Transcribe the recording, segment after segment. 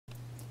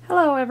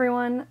Hello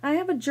everyone! I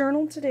have a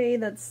journal today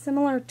that's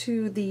similar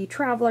to the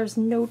Traveler's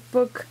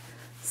Notebook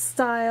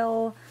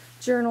style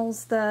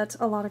journals that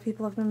a lot of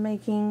people have been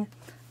making.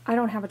 I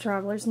don't have a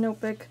Traveler's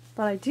Notebook,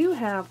 but I do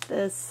have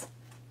this,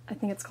 I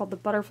think it's called the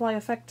Butterfly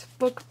Effect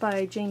book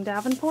by Jane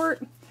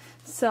Davenport.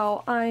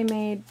 So I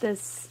made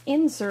this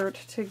insert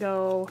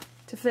to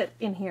fit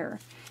in here.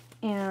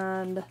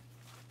 And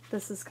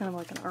this is kind of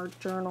like an art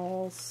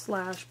journal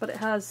slash, but it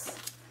has,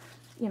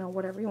 you know,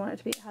 whatever you want it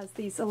to be. It has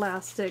these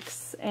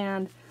elastics,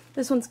 and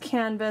this one's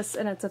canvas,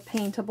 and it's a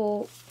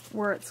paintable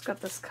where it's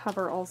got this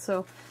cover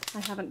also. I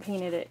haven't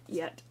painted it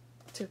yet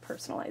to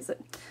personalize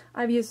it.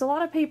 I've used a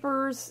lot of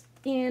papers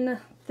in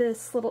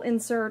this little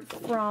insert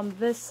from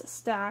this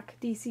stack,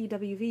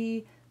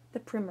 DCWV, the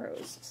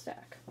Primrose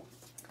stack.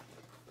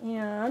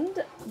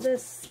 And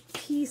this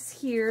piece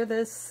here,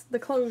 the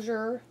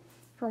closure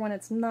for when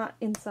it's not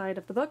inside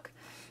of the book,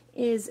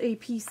 is a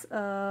piece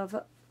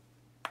of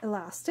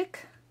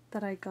elastic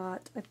that I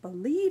got, I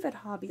believe, at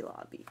Hobby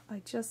Lobby.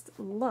 I just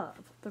love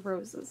the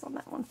roses on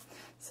that one.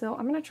 So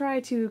I'm going to try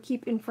to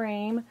keep in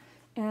frame,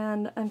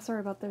 and I'm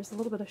sorry about there's a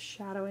little bit of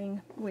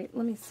shadowing. Wait,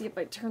 let me see if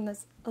I turn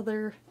this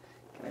other,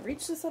 can I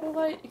reach this other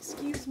light?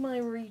 Excuse my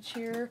reach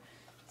here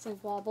as I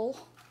wobble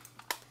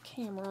the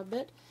camera a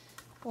bit.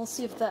 We'll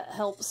see if that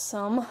helps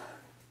some.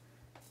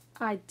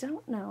 I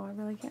don't know, I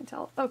really can't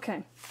tell.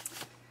 Okay,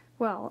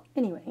 well,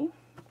 anyway,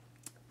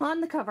 on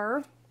the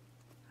cover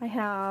I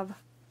have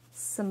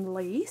some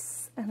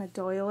lace and a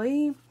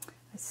doily.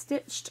 I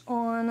stitched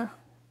on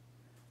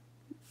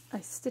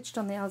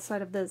the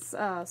outside of this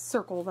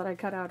circle that I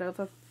cut out of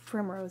a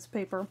primrose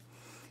paper,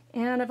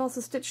 and I've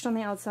also stitched on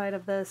the outside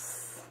of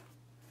this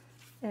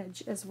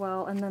edge as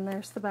well. And then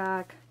there's the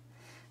back.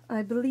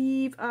 I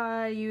believe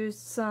I used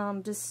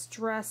some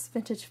Distress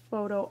Vintage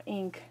Photo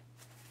ink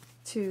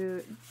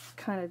to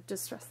kind of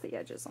distress the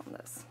edges on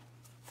this.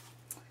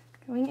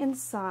 Going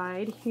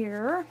inside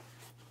here,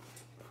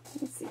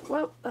 let me see.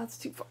 Whoa, that's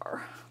too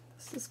far.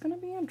 This is going to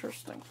be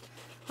interesting.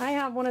 I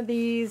have one of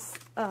these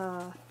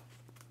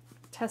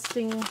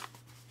testing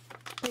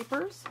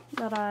papers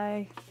that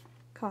I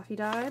coffee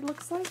dyed,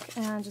 looks like,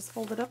 and just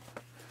folded up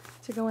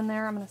to go in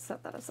there. I'm going to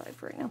set that aside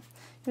for right now.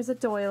 Here's a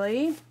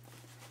doily,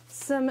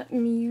 some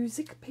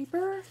music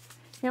paper.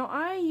 Now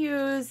I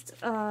used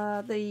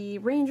the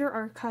Ranger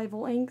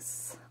Archival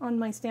inks on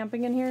my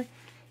stamping in here.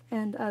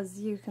 And as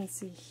you can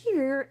see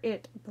here,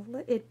 it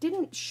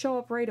didn't show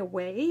up right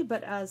away,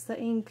 but as the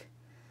ink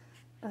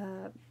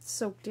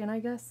soaked in, I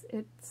guess,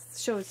 it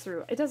shows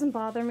through. It doesn't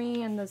bother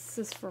me, and this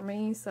is for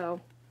me,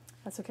 so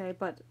that's okay,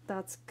 but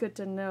that's good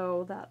to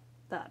know that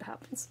that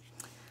happens.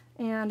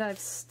 And I've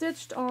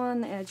stitched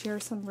on the edge here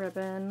some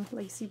ribbon,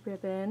 lacy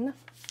ribbon.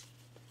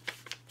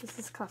 This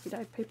is coffee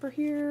dyed paper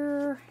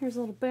here. Here's a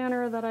little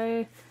banner that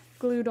I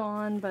glued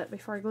on, but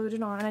before I glued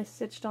it on, I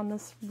stitched on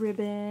this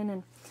ribbon.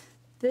 And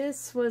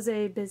this was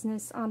a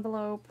business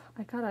envelope.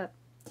 I got a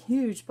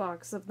huge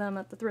box of them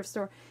at the thrift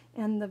store,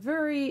 and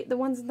the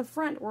ones in the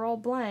front were all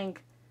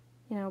blank,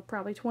 you know,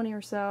 probably 20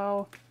 or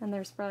so, and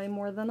there's probably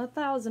more than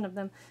 1,000 of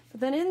them.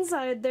 But then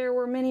inside there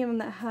were many of them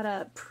that had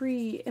a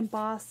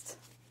pre-embossed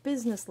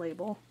business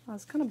label. I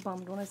was kind of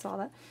bummed when I saw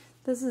that.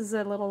 This is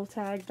a little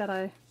tag that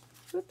I,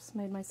 oops,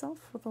 made myself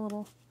with a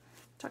little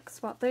tuck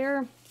spot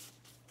there.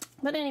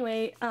 But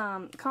anyway,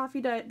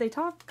 coffee dye, they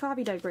talk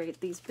coffee dye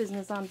great, these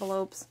business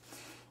envelopes.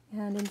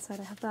 And inside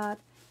I have that,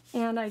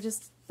 and I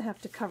just have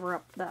to cover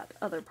up that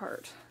other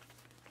part.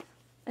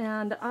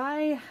 And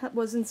I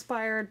was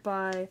inspired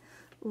by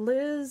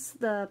Liz,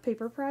 the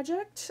Paper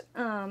Project,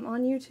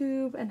 on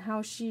YouTube, and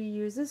how she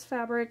uses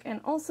fabric,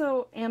 and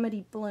also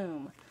Amity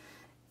Bloom,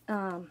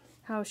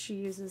 how she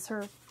uses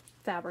her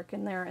fabric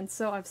in there. And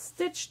so I've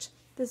stitched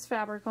this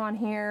fabric on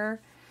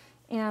here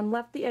and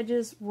left the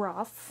edges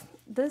rough.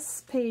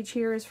 This page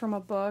here is from a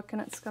book,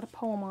 and it's got a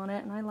poem on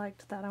it, and I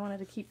liked that. I wanted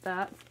to keep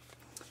that.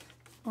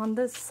 On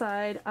this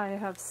side, I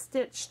have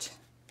stitched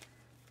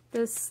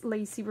this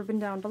lacy ribbon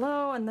down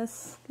below and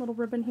this little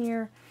ribbon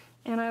here.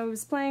 And I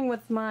was playing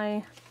with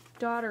my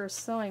daughter's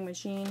sewing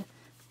machine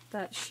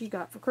that she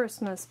got for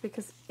Christmas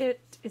because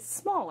it is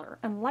smaller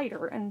and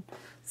lighter. And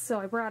so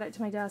I brought it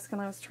to my desk,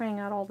 and I was trying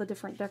out all the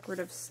different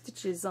decorative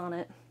stitches on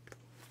it.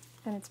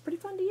 And it's pretty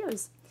fun to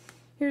use.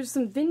 Here's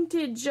some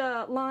vintage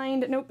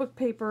lined notebook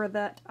paper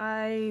that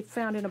I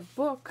found in a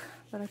book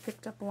that I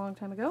picked up a long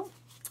time ago.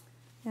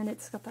 And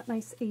it's got that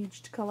nice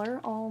aged color,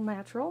 all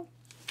natural.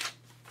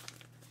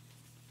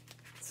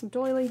 Some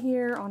doily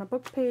here on a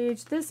book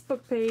page. This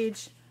book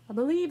page, I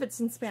believe it's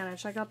in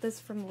Spanish. I got this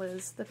from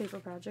Liz, the Paper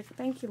Project.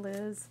 Thank you,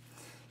 Liz.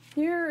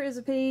 Here is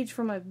a page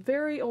from a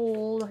very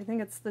old, I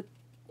think it's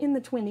in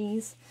the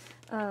 20s,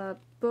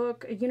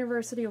 book, a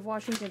University of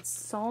Washington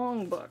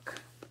songbook.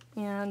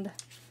 And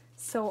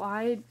so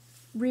I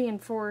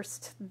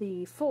reinforced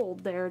the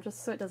fold there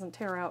just so it doesn't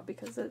tear out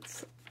because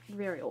it's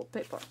very old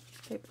paper.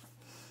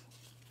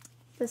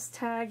 This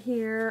tag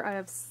here I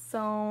have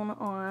sewn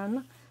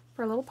on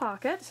for a little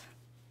pocket.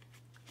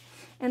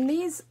 And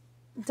these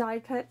die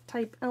cut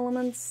type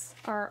elements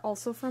are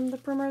also from the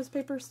Primrose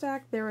paper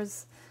stack. There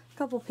was a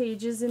couple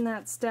pages in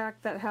that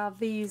stack that have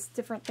these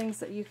different things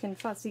that you can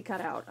fussy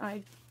cut out.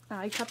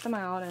 I cut them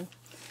out, and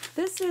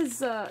this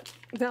is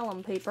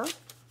vellum paper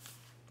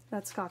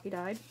that's coffee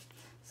dyed.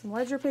 Some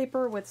ledger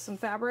paper with some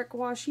fabric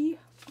washi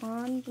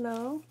on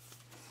below.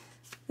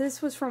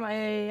 This was from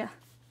a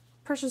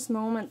Precious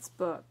Moments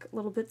book,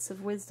 Little Bits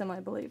of Wisdom,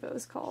 I believe it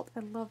was called. I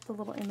love the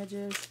little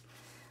images.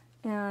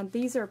 And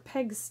these are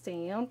peg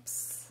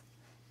stamps,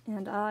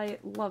 and I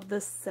love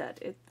this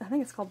set. I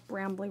think it's called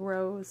Brambly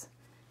Rose,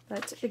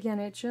 but again,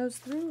 it shows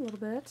through a little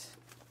bit.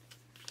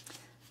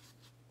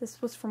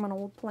 This was from an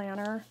old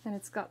planner, and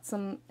it's got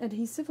some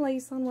adhesive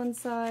lace on one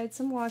side,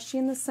 some washi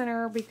in the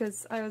center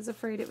because I was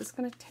afraid it was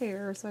going to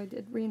tear, so I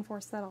did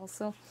reinforce that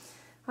also.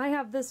 I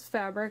have this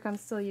fabric I'm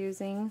still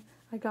using.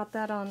 I got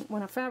that on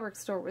when a fabric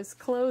store was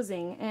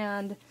closing,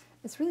 and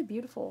it's really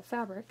beautiful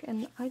fabric,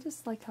 and I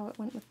just like how it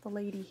went with the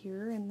lady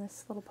here in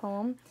this little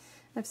poem.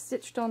 I've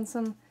stitched on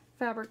some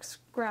fabric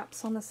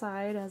scraps on the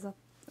side as a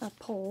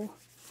pole.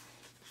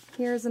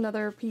 Here's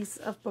another piece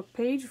of book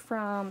page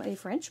from a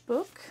French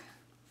book,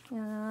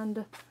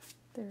 and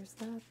there's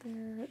that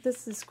there.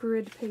 This is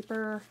grid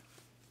paper.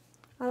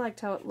 I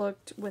liked how it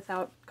looked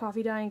without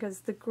coffee dyeing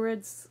because the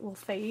grids will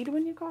fade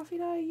when you coffee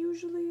dye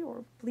usually,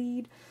 or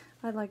bleed.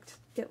 I liked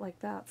it like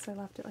that, so I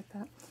left it like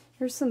that.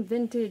 Here's some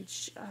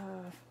vintage,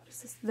 what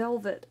is this,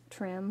 velvet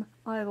trim.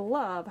 I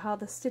love how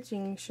the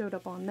stitching showed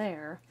up on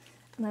there,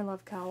 and I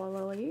love calla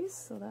lilies,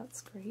 so that's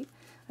great.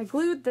 I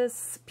glued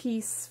this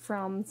piece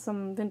from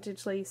some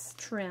vintage lace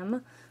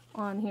trim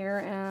on here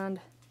and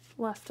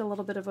left a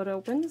little bit of it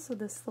open so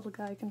this little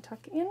guy can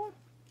tuck in.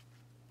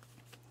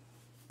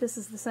 This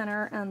is the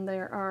center, and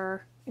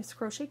it's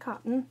crochet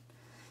cotton,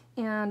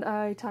 and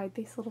I tied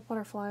these little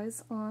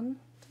butterflies on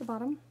to the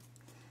bottom.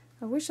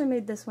 I wish I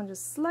made this one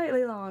just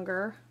slightly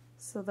longer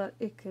so that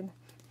it could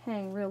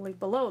hang really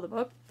below the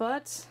book,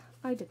 but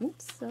I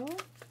didn't, so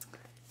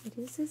it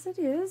is as it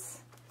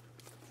is.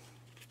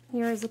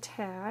 Here is a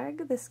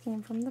tag. This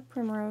came from the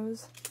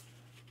Primrose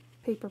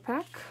paper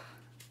pack.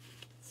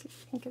 Let's see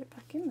if we can get it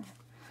back in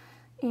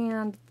there.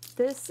 And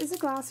this is a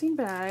glassine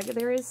bag.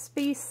 There is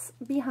space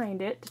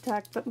behind it to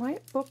tuck, but my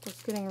book was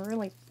getting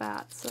really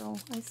fat, so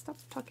I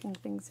stopped tucking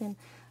things in.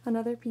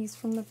 Another piece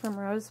from the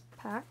Primrose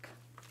pack.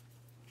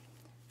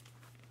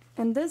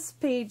 And this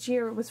page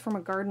here was from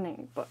a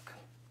gardening book.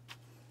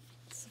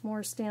 Some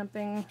more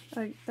stamping.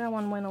 That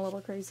one went a little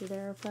crazy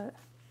there, but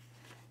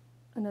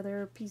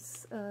another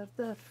piece of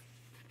the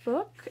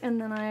book. And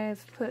then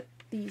I've put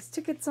these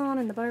tickets on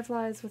and the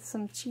butterflies with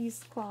some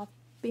cheesecloth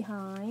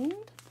behind.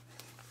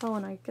 Oh,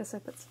 and I guess I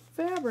put some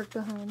fabric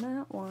behind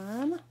that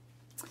one.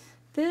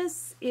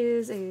 This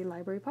is a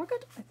library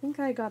pocket. I think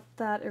I got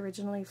that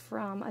originally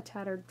from A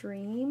Tattered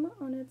Dream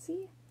on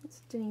Etsy.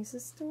 It's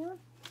Denise's store.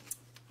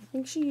 I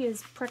think she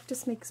is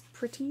Practice Makes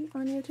Pretty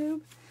on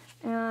YouTube,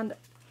 and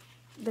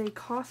they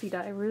coffee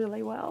dye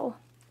really well,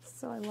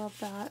 so I love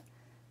that.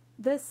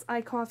 This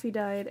I coffee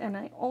dyed, and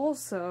I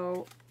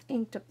also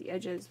inked up the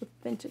edges with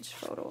vintage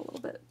photo a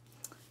little bit.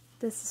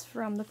 This is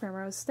from the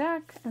Primrose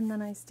stack, and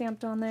then I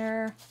stamped on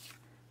there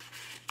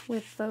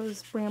with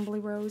those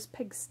Brambly Rose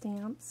peg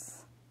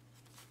stamps.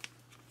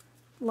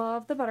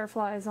 Love the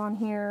butterflies on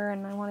here,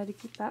 and I wanted to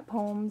keep that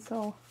poem,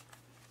 so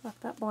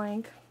left that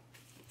blank.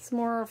 Some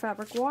more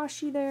fabric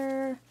washi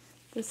there.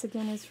 This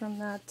again is from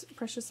that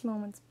Precious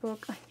Moments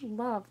book. I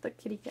love the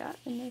kitty cat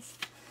in this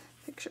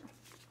picture.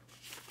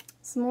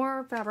 Some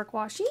more fabric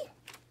washi.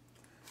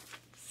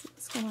 Let's see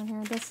what's going on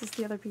here. This is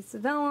the other piece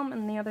of vellum,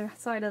 and the other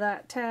side of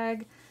that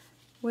tag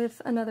with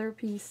another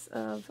piece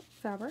of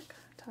fabric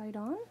tied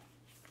on.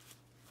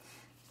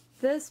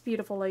 This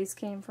beautiful lace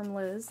came from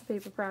Liz, the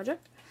Paper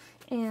Project,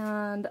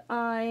 and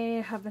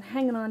I have been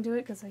hanging on to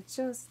it because I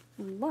just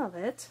love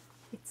it.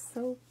 It's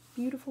so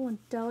beautiful and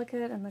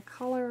delicate, and the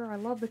color, I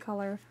love the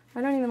color.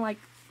 I don't even like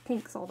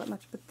pinks all that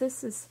much, but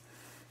this is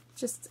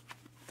just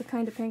the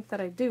kind of pink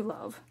that I do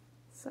love.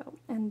 So,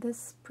 and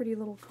this pretty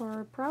little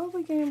card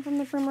probably came from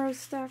the Primrose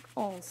stack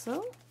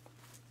also.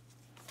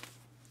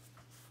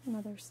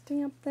 Another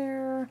stamp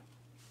there.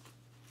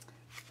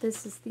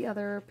 This is the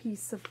other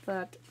piece of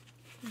that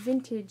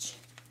vintage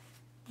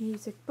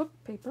music book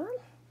paper.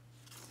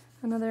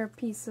 Another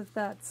piece of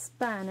that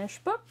Spanish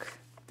book.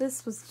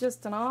 This was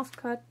just an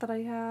offcut that I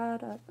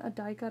had, a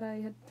die cut I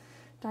had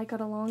die cut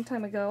a long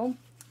time ago.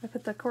 I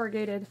put the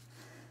corrugated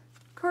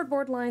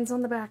cardboard lines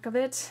on the back of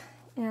it,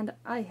 and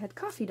I had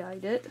coffee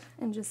dyed it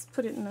and just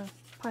put it in a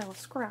pile of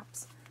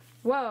scraps.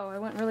 Whoa, I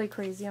went really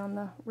crazy on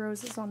the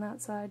roses on that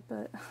side,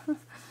 but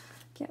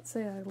can't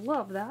say I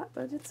love that,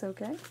 but it's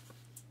okay.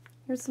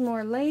 Here's some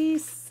more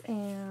lace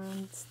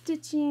and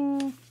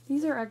stitching.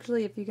 These are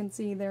actually, if you can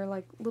see, they're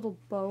like little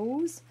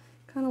bows.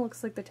 Kind of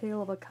looks like the tail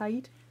of a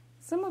kite.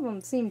 Some of them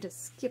seem to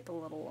skip a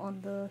little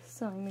on the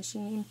sewing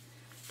machine,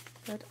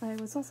 but I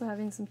was also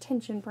having some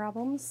tension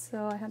problems,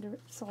 so I had to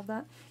solve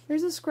that.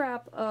 Here's a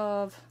scrap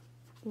of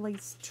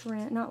lace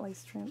trim, not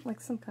lace trim,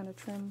 like some kind of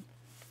trim.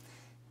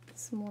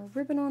 Some more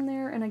ribbon on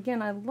there, and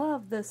again, I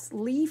love this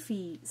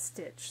leafy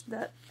stitch,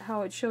 that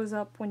how it shows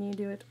up when you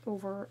do it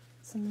over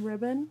some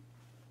ribbon.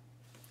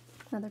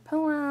 Another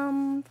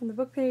poem from the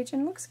book page,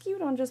 and it looks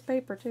cute on just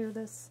paper too.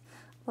 This,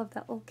 love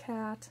that little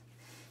cat.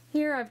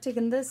 Here I've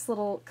taken this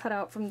little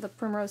cutout from the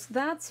Primrose.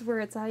 That's where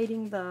it's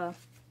hiding the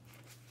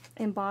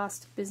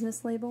embossed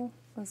business label.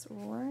 Was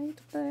right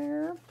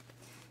there.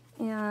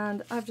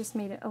 And I've just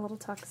made it a little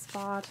tuck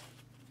spot.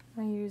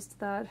 I used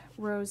that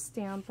rose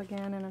stamp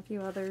again and a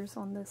few others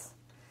on this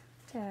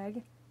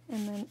tag.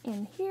 And then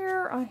in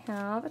here I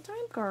have a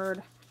time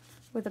card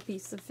with a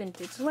piece of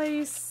vintage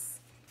lace.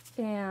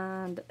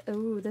 And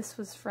oh, this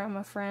was from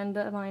a friend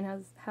of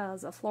mine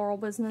has a floral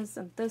business,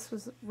 and this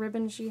was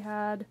ribbon she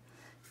had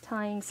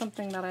tying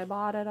something that I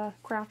bought at a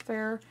craft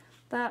fair.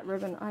 That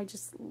ribbon, I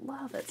just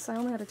love it. So I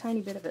only had a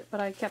tiny bit of it, but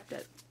I kept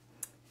it.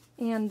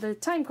 And the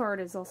time card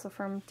is also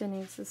from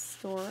Denise's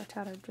store, A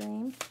Tattered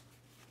Dream,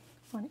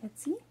 on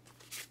Etsy.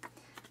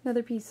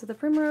 Another piece of the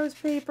Primrose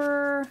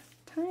paper.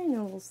 Tiny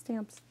little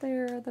stamps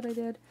there that I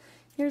did.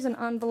 Here's an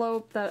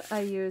envelope that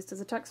I used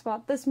as a tuck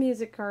spot. This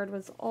music card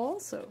was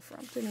also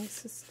from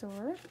Denise's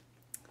store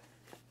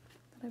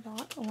that I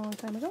bought a long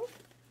time ago.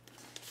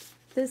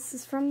 This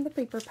is from the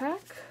paper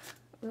pack.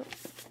 Oh,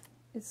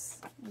 it's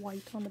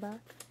white on the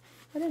back.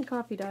 I didn't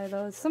copy dye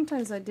those.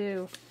 Sometimes I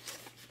do,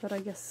 but I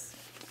guess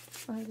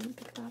I didn't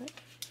think about it.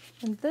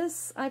 And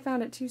this I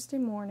found at Tuesday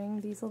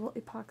Morning, these little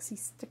epoxy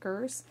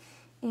stickers.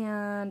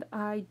 And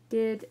I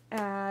did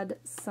add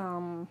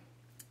some,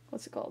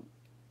 what's it called,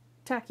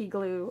 tacky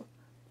glue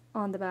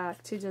on the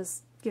back to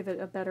just give it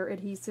a better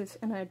adhesive,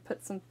 and I'd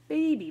put some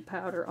baby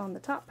powder on the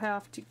top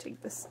half to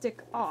take the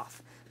stick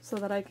off so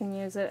that I can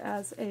use it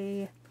as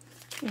a,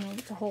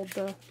 to hold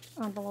the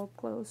envelope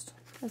closed,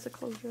 as a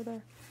closure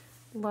there.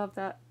 Love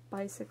that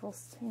bicycle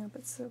stamp,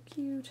 it's so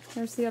cute.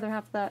 There's the other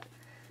half of that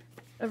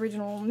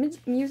original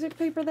music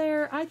paper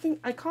there. I think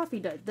I coffee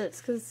dyed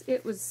this because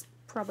it was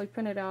probably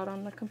printed out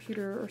on the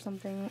computer or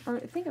something, or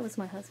I think it was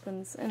my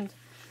husband's, and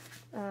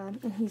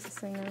he's a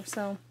singer,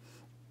 so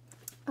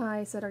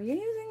I said, "Are you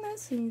using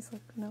this?" And he's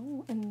like,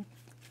 "No." And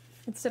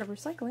instead of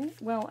recycling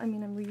it, well, I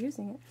mean, I'm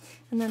reusing it.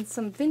 And then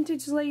some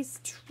vintage lace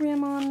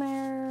trim on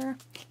there.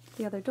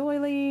 The other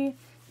doily.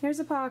 Here's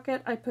a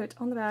pocket I put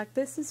on the back.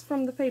 This is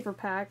from the paper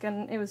pack,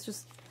 and it was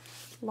just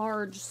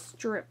large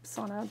strips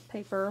on a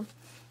paper.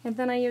 And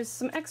then I used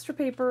some extra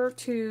paper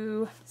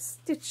to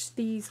stitch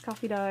these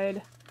coffee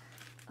dyed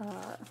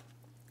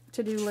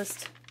to-do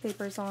list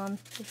papers on.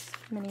 There's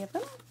many of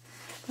them.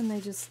 And they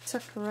just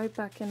tuck right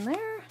back in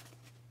there.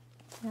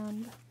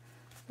 And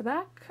the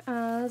back,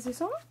 as you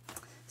saw.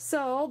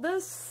 So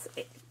this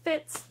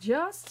fits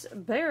just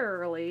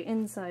barely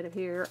inside of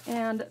here.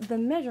 And the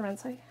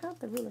measurements, I have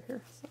the ruler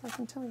here so I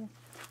can tell you.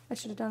 I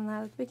should have done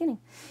that at the beginning.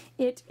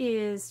 It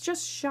is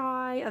just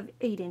shy of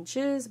 8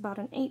 inches, about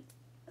an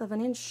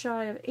inch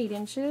shy of 8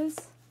 inches.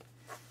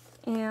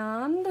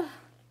 And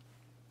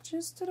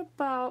just at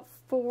about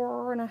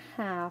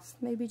 4.5,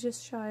 maybe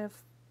just shy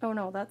of, oh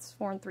no, that's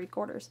 4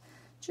 3/4.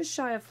 Just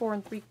shy of 4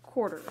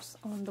 3/4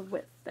 on the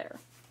width there.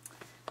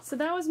 So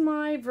that was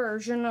my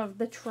version of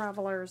the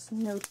Traveler's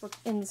Notebook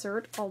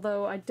insert,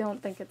 although I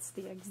don't think it's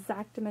the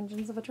exact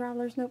dimensions of a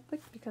Traveler's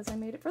Notebook because I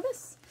made it for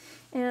this.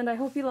 And I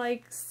hope you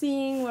like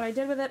seeing what I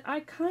did with it. I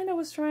kind of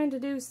was trying to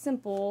do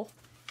simple,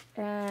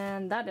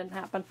 and that didn't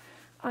happen.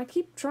 I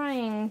keep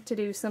trying to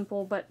do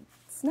simple, but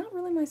it's not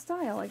really my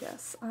style, I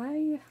guess.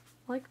 I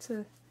like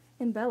to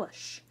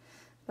embellish,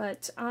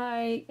 but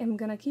I am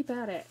gonna keep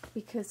at it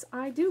because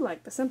I do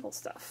like the simple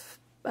stuff,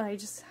 but I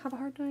just have a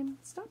hard time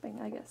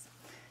stopping, I guess.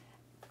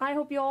 I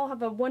hope you all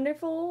have a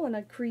wonderful and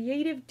a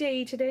creative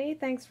day today.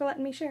 Thanks for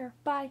letting me share.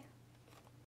 Bye.